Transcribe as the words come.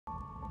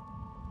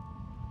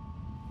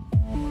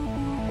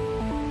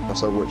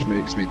motorcycle, so which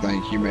makes me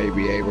think you may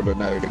be able to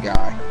know the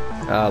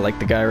guy. Like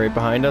the guy right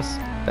behind us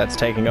that's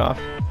taking off.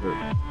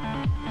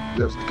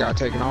 There's the guy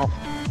taking off.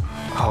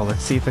 Oh,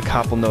 let's see if the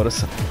cop will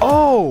notice.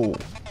 Oh!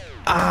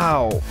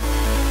 Ow!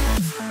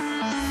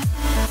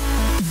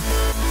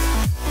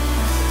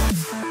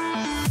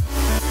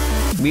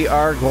 We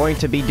are going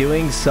to be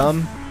doing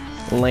some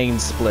lane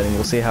splitting.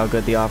 We'll see how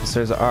good the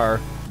officers are.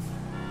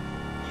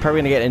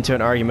 Probably gonna get into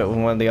an argument with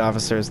one of the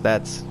officers.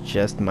 That's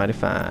just mighty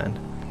fine.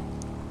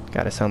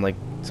 Gotta sound like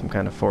some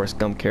kind of Forrest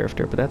Gump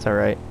character, but that's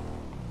alright.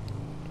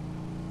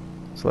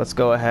 So let's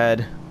go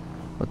ahead.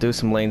 We'll do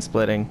some lane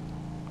splitting.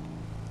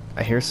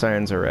 I hear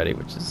sirens already,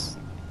 which is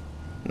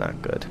not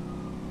good.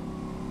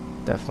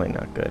 Definitely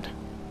not good.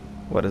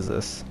 What is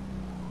this?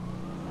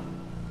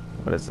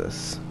 What is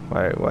this?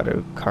 Why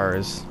do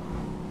cars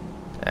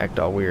act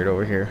all weird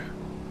over here?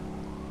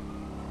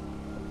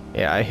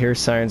 Yeah, I hear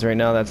sirens right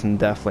now. That's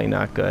definitely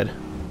not good.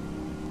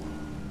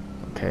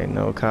 Okay,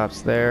 no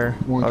cops there.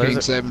 One King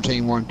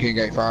 17, one King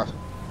 85.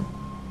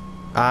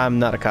 I'm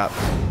not a cop.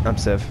 I'm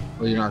Civ.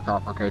 Well, you're not a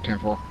cop. Okay,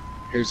 10-4.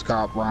 Who's the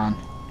cop, Ryan?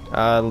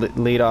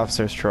 Lead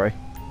officer's Troy.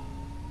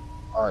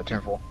 Alright,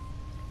 10-4.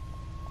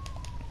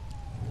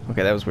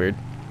 Okay, that was weird.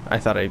 I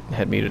thought I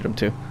had muted him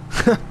too.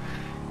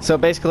 So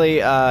basically,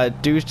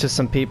 due to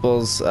some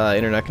people's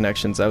internet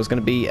connections, I was going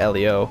to be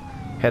LEO.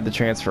 Had to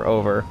transfer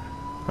over.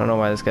 I don't know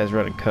why this guy's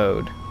running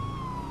code.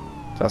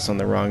 It's also in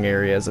the wrong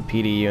area as a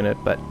PD unit,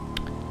 but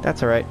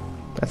that's alright.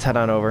 Let's head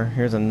on over.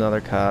 Here's another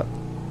cop.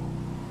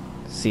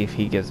 See if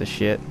he gives a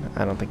shit.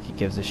 I don't think he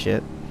gives a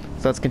shit.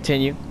 So let's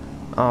continue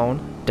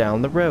on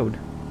down the road.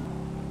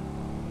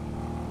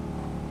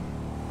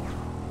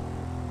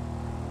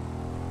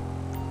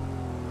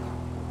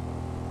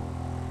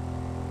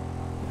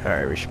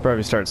 Alright, we should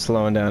probably start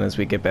slowing down as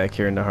we get back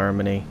here into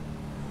Harmony.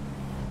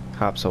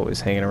 Cops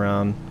always hanging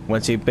around.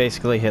 Once you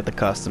basically hit the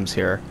customs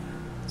here,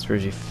 it's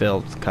usually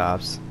filled with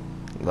cops.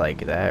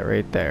 Like that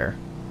right there.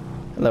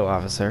 Hello,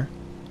 officer.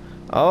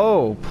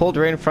 Oh, pulled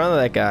right in front of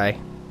that guy.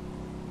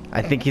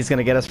 I think he's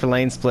gonna get us for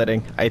lane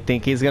splitting. I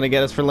think he's gonna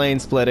get us for lane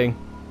splitting.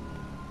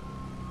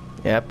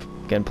 Yep,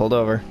 getting pulled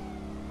over.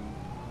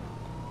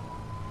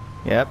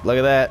 Yep, look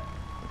at that.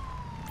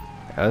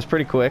 That was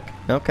pretty quick.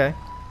 Okay.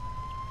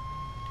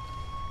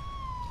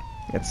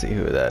 Let's see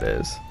who that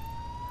is.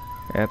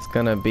 That's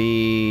gonna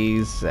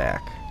be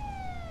Zach.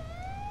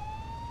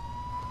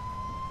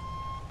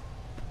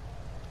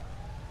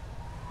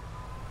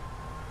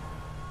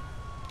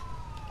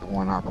 The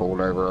one I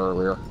pulled over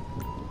earlier.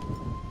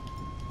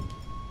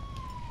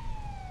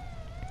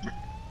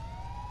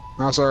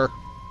 No, sir.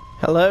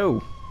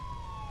 Hello.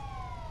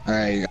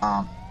 Hey,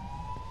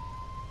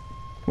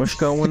 What's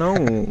going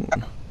on?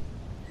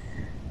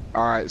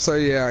 Alright, so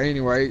yeah,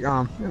 anyway,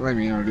 let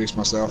me introduce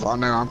myself. I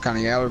know I'm kind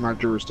of out of my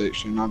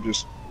jurisdiction. I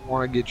just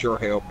want to get your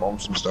help on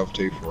some stuff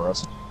too for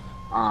us.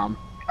 I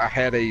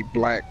had a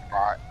black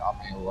bike,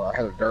 I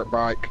had a dirt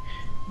bike,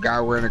 guy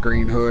wearing a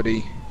green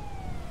hoodie,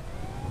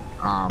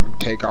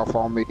 take off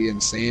on me in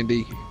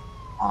Sandy,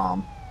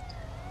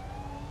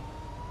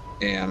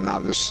 and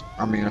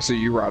I see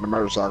you ride a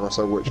motorcycle,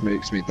 so which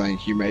makes me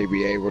think you may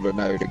be able to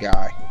know the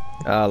guy.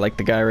 Like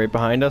the guy right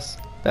behind us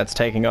that's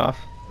taking off?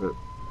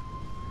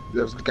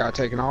 There's the guy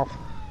taking off?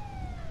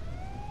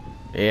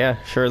 Yeah,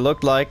 sure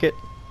looked like it.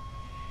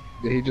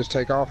 Did he just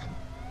take off?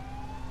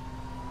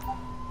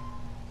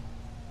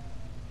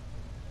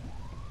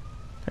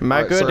 Am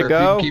I Right, good sir, to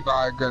go? If you can keep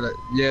eye good.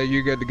 Yeah,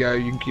 you're good to go.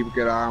 You can keep a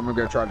good eye. I'm gonna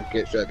go try to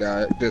catch that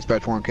guy.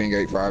 Dispatch 1 King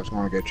 85 is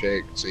gonna go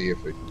check and see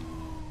if it.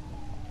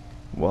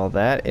 Well,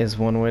 that is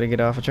one way to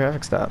get off a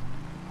traffic stop.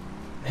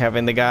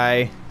 Having the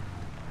guy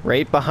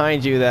right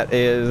behind you that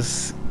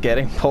is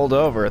getting pulled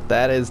over.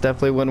 That is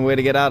definitely one way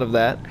to get out of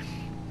that.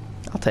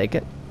 I'll take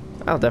it.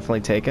 I'll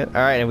definitely take it.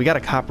 Alright, and we got a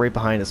cop right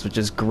behind us, which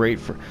is great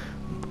for...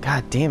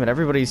 God damn it,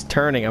 everybody's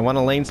turning. I want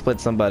to lane split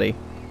somebody.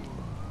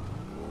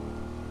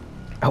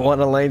 I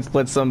want to lane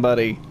split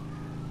somebody.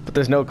 But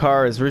there's no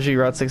cars. Usually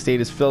Route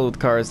 68 is filled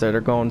with cars that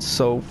are going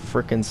so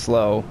freaking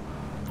slow.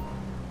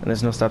 And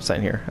there's no stop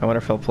sign here. I wonder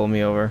if he'll pull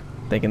me over,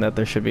 thinking that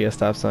there should be a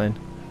stop sign.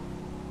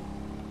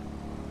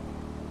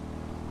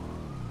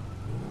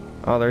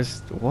 Oh,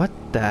 there's... What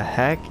the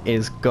heck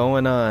is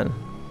going on?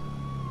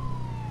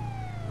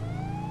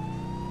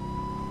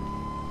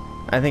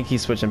 I think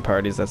he's switching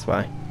parties, that's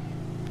why.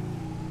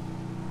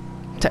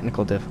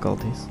 Technical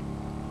difficulties.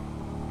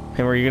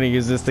 And we're gonna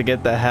use this to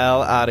get the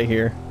hell out of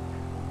here.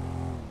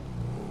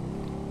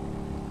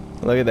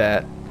 Look at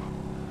that.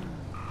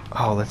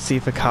 Oh, let's see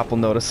if a cop will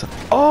notice.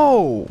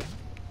 Oh!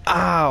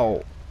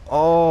 Ow!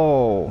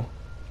 Oh!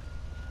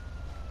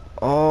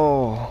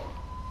 Oh!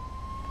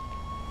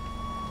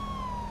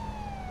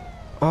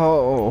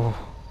 Oh!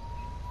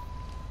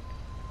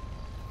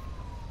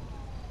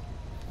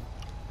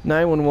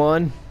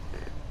 911.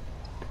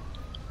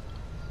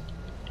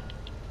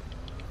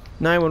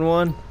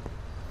 911.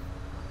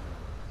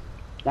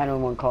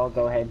 911 call,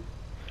 go ahead.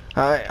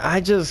 I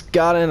just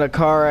got in a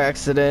car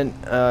accident.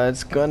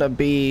 It's gonna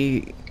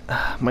be...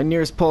 my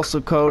nearest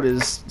postal code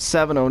is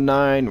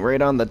 709,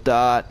 right on the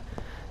dot.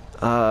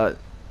 I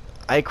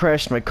I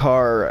crashed my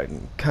car.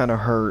 I'm kind of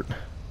hurt.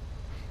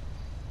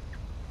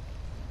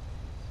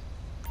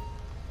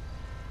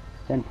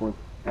 10-4.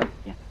 Oh,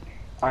 yeah.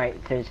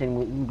 Alright,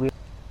 citizen, we...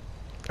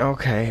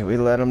 Okay, we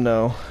let him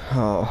know.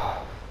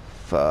 Oh,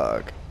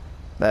 fuck.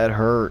 That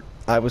hurt.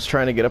 I was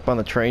trying to get up on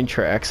the train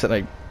tracks and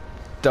I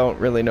don't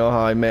really know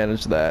how I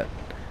managed that.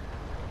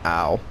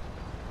 Ow.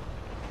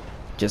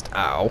 Just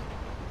ow.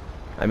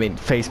 I mean,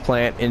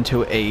 faceplant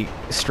into a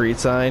street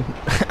sign.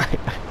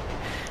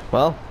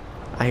 Well,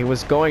 I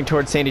was going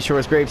towards Sandy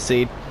Shore's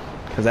grapeseed,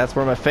 because that's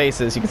where my face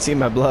is. You can see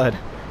my blood.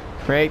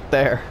 Right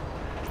there.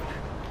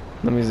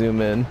 Let me zoom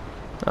in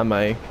on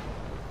my...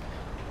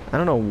 I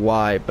don't know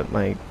why, but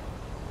my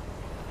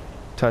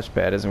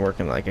touchpad isn't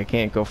working. Like, I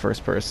can't go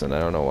first person. I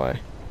don't know why.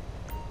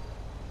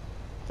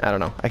 I don't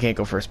know. I can't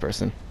go first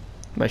person.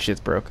 My shit's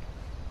broke.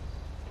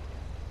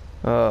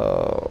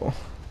 Oh.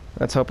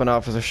 Let's hope an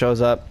officer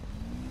shows up.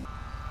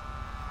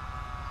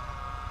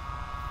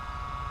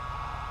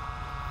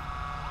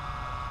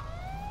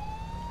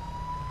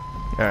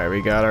 Alright,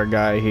 we got our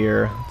guy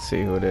here. Let's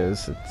see who it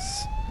is.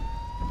 It's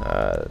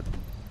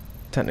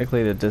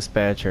technically the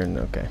dispatcher.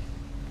 Okay.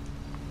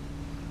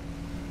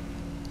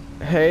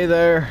 Hey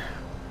there.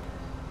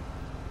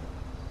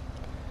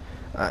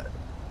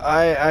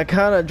 I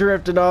kind of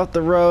drifted off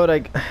the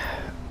road.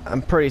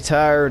 I'm pretty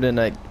tired and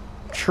I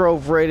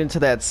drove right into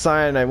that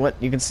sign.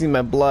 You can see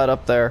my blood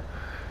up there.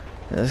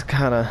 I just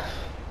kind of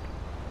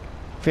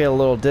feel a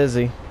little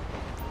dizzy.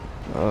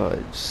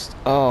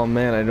 Oh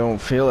man, I don't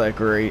feel that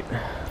great.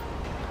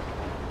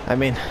 I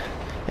mean,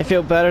 I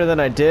feel better than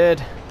I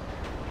did.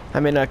 I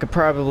mean, I could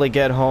probably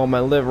get home.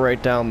 I live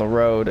right down the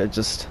road.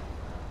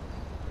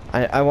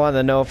 I wanted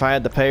to know if I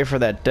had to pay for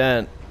that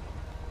dent.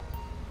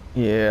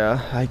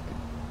 Yeah,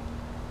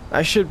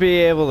 I should be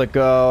able to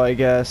go, I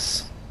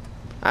guess.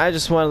 I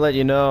just want to let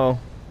you know.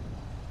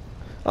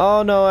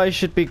 Oh no, I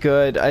should be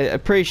good. I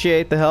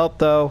appreciate the help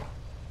though.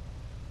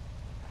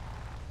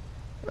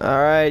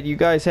 Alright, you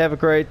guys have a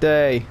great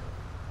day.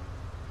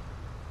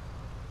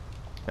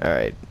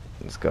 Alright,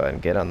 let's go ahead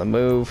and get on the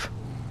move.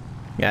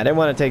 Yeah, I didn't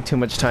want to take too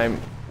much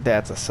time.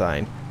 That's a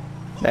sign.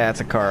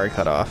 That's a car I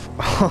cut off.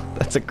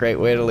 That's a great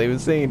way to leave a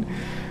scene.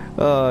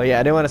 Oh, yeah,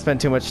 I didn't want to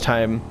spend too much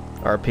time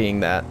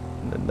RPing that.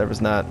 There was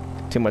not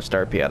too much to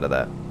RP out of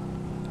that.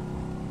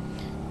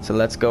 So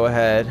let's go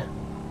ahead.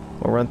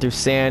 We'll run through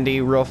Sandy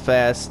real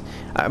fast.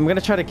 I'm going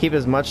to try to keep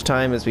as much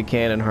time as we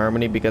can in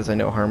Harmony because I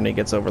know Harmony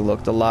gets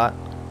overlooked a lot.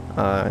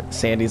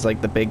 Sandy's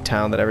like the big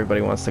town that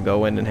everybody wants to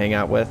go in and hang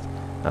out with.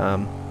 I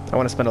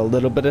want to spend a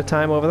little bit of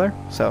time over there,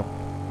 so.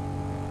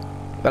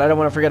 But I don't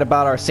want to forget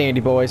about our Sandy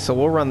boys, so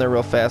we'll run there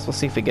real fast. We'll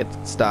see if we get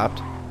stopped.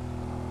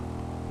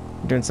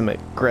 We're doing some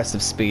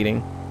aggressive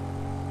speeding.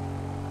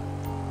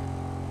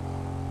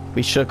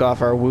 We shook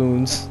off our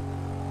wounds.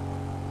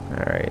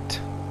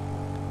 Alright.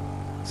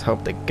 Let's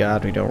hope to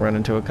God we don't run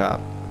into a cop.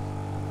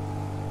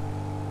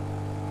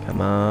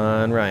 Come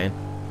on, Ryan.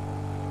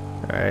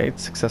 Alright,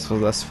 successful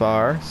thus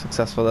far.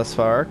 Successful thus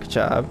far. Good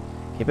job.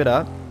 Keep it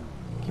up.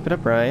 Keep it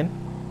up, Ryan.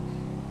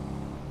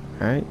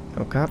 Alright,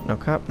 no cop, no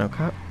cop, no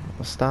cop.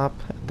 We'll stop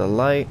at the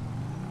light.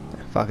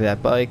 Fuck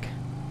that bike.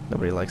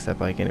 Nobody likes that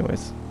bike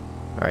anyways.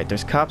 Alright,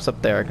 there's cops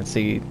up there. I can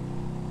see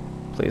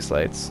police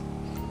lights.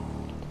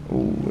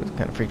 Ooh, it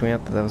kind of freaked me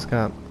out that was a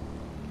cop.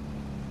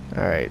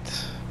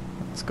 Alright,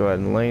 let's go ahead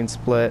and lane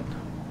split.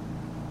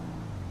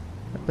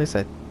 At least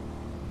I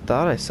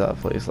thought I saw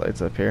police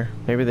lights up here.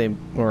 Maybe they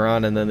were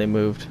on and then they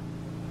moved.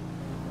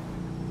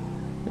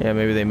 Yeah,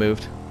 maybe they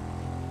moved.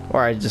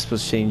 Or I just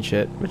was seeing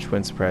shit, which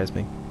wouldn't surprise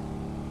me.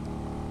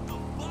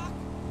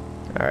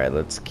 Alright,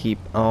 let's keep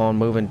on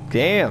moving.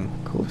 Damn!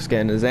 Cool's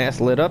getting his ass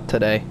lit up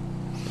today.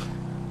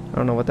 I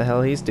don't know what the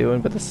hell he's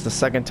doing, but this is the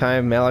second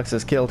time Alex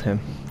has killed him.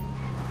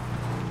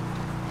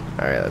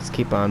 Alright, let's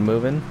keep on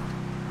moving.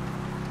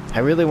 I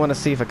really want to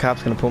see if a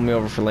cop's going to pull me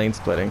over for lane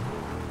splitting.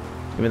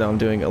 Even though I'm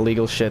doing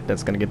illegal shit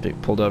that's going to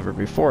get pulled over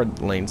before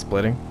lane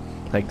splitting.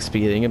 Like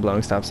speeding and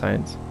blowing stop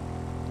signs.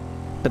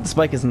 But this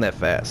bike isn't that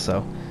fast,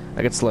 so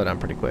I could slow down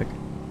pretty quick.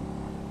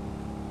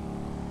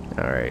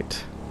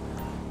 Alright.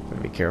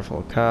 Gotta be careful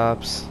of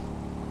cops.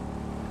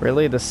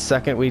 Really, the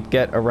second we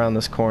get around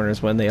this corner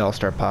is when they all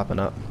start popping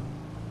up.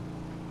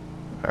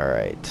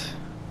 Alright.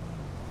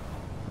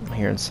 I'm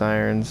hearing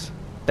sirens.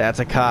 That's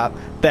a cop.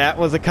 That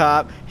was a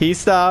cop. He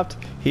stopped.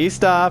 He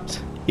stopped.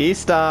 He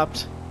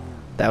stopped.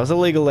 That was a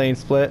legal lane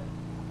split.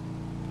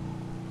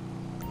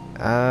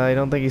 I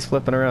don't think he's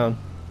flipping around.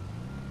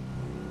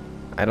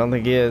 I don't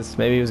think he is.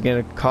 Maybe he was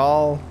gonna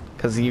call,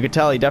 because you could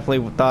tell he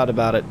definitely thought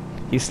about it.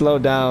 He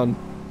slowed down.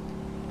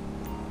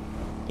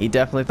 He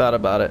definitely thought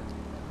about it.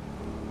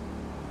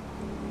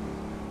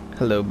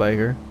 Hello,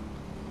 biker.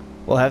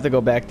 We'll have to go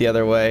back the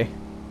other way.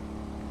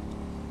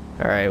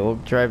 Alright, we'll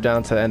drive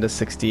down to the end of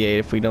 68.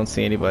 If we don't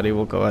see anybody,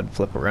 we'll go ahead and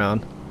flip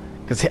around.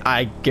 Because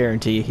I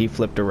guarantee he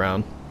flipped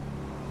around.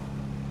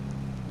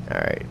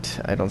 Alright,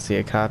 I don't see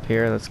a cop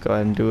here. Let's go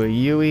ahead and do a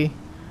U-E.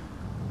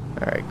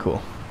 Alright,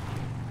 cool.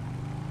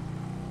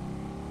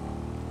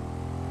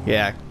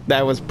 Yeah,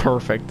 that was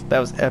perfect. That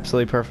was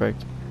absolutely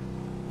perfect.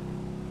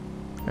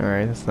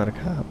 Alright, that's not a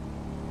cop.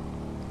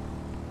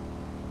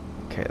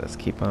 Okay, let's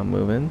keep on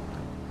moving.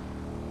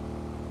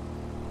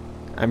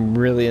 I'm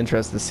really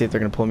interested to see if they're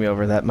gonna pull me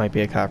over. That might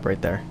be a cop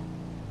right there.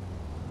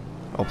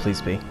 Oh,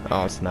 please be.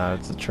 Oh, it's not.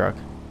 It's a truck.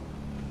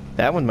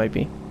 That one might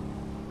be.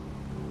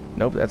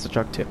 Nope, that's a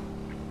truck too.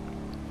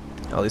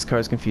 All these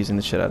cars confusing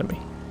the shit out of me.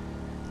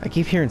 I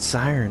keep hearing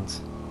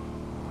sirens.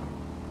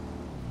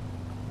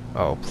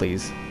 Oh,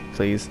 please.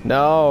 Please.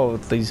 No!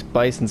 These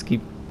bisons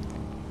keep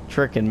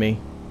tricking me.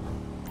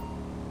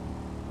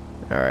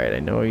 Alright, I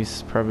know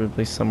he's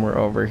probably somewhere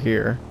over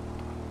here.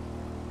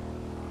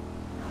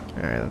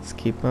 Alright, let's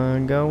keep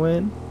on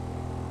going.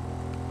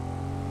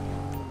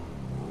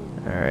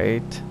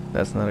 Alright,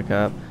 that's not a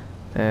cop.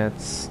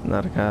 That's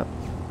not a cop.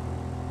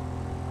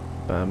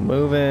 But I'm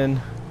moving.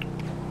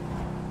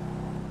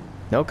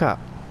 No cop.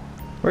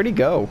 Where'd he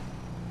go?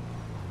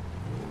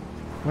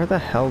 Where the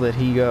hell did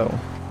he go?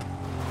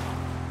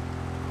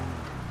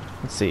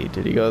 Let's see,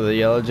 did he go to the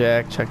Yellow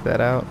Jack? Check that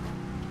out.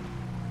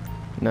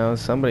 No,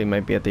 somebody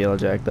might be at the Yellow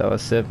Jack though. A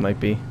Civ might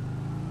be.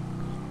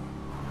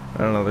 I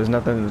don't know, there's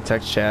nothing in the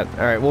text chat.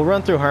 Alright, we'll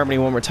run through Harmony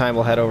one more time.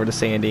 We'll head over to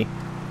Sandy.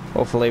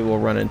 Hopefully we'll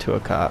run into a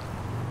cop.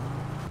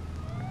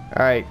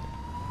 Alright,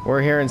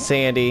 we're here in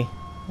Sandy.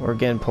 We're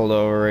getting pulled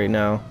over right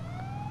now.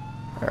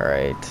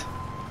 Alright.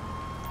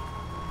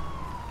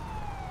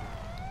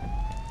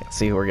 Let's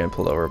see who we're getting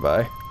pulled over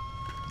by.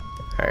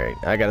 Alright,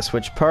 I gotta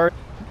switch part.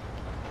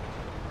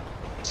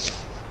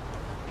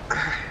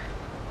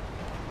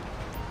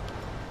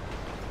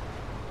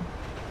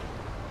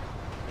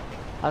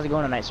 How's it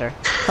going tonight, sir?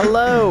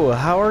 Hello,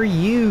 how are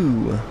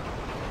you?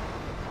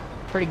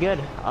 Pretty good.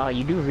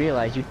 You do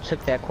realize you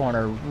took that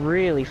corner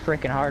really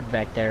freaking hard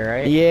back there,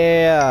 right?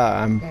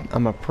 Yeah,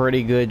 I'm a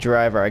pretty good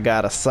driver, I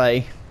gotta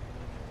say.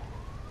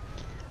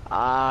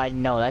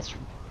 No, that's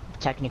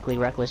technically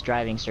reckless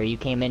driving, sir. You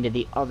came into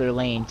the other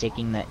lane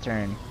taking that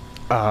turn.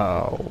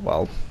 Oh,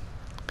 well.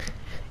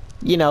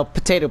 You know,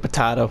 potato,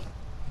 potato.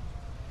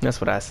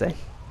 That's what I say.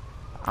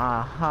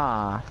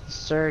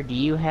 Sir, do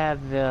you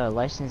have the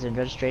license and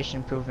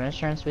registration proof of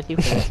insurance with you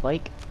for this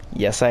bike?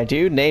 Yes, I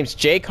do. Name's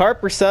Jake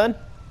Harper, son.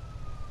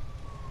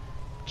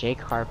 Jake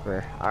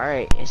Harper.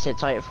 Alright, sit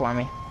tight for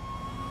me.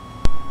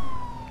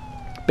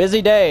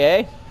 Busy day,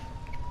 eh?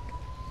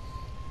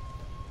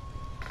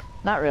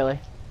 Not really.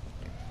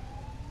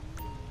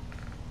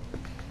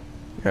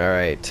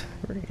 Alright.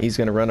 He's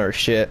gonna run our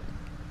shit.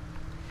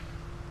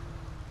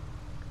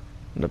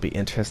 It'll be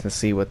interesting to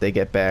see what they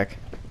get back.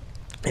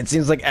 It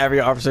seems like every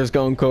officer's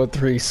going code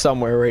 3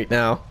 somewhere right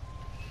now.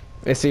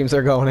 It seems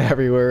they're going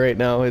everywhere right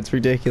now. It's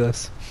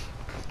ridiculous.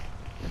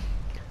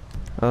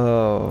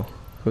 Oh,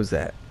 who's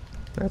that?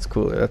 That's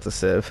cooler. That's a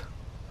Civ.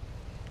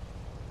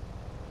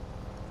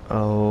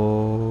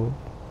 Oh.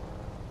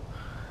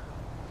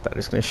 Thought he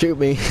was gonna shoot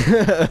me.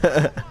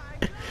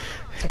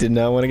 Did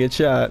not want to get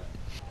shot.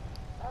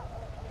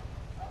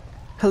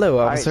 Hello,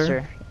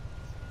 officer.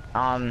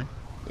 Alright, sir.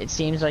 It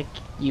seems like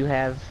you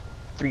have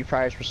 3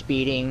 priors for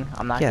speeding.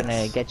 I'm not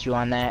gonna get you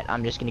on that.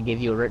 I'm just gonna give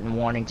you a written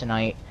warning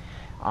tonight.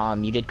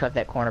 You did cut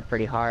that corner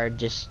pretty hard.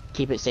 Just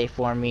keep it safe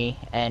for me.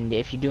 And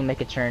if you do make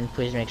a turn,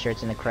 please make sure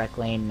it's in the correct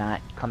lane, not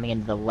coming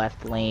into the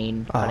left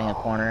lane, cutting a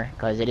corner,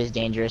 because it is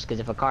dangerous. Because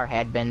if a car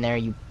had been there,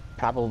 you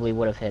probably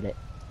would have hit it.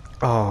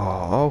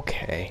 Oh,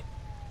 okay.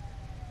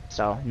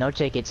 So no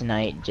ticket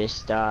tonight.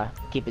 Just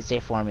keep it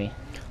safe for me.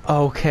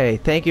 Okay,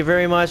 thank you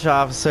very much,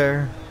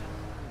 officer.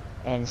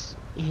 And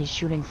he's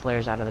shooting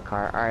flares out of the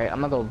car. Alright,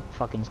 I'm gonna go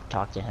fucking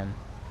talk to him.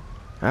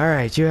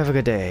 Alright, you have a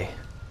good day.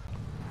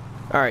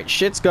 Alright,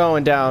 shit's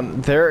going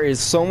down. There is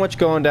so much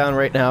going down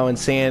right now in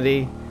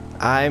Sandy.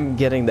 I'm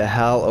getting the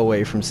hell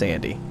away from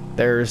Sandy.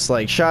 There's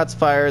like shots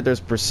fired, there's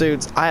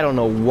pursuits. I don't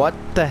know what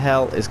the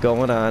hell is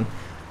going on.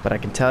 But I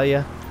can tell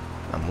you,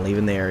 I'm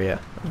leaving the area.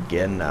 I'm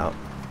getting out.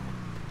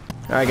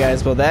 Alright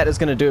guys, well that is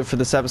going to do it for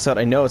this episode.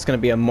 I know it's going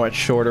to be a much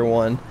shorter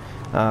one.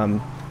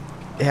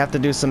 I have to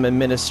do some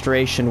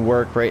administration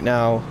work right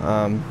now.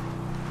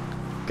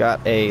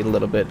 Got a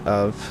little bit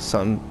of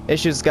some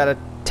issues got to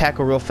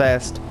tackle real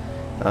fast.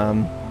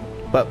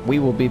 But we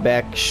will be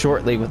back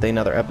shortly with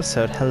another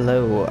episode.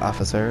 Hello,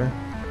 officer.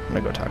 I'm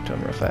gonna go talk to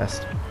him real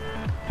fast.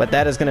 But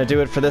that is gonna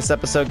do it for this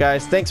episode,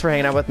 guys. Thanks for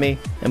hanging out with me,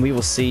 and we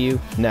will see you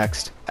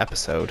next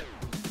episode.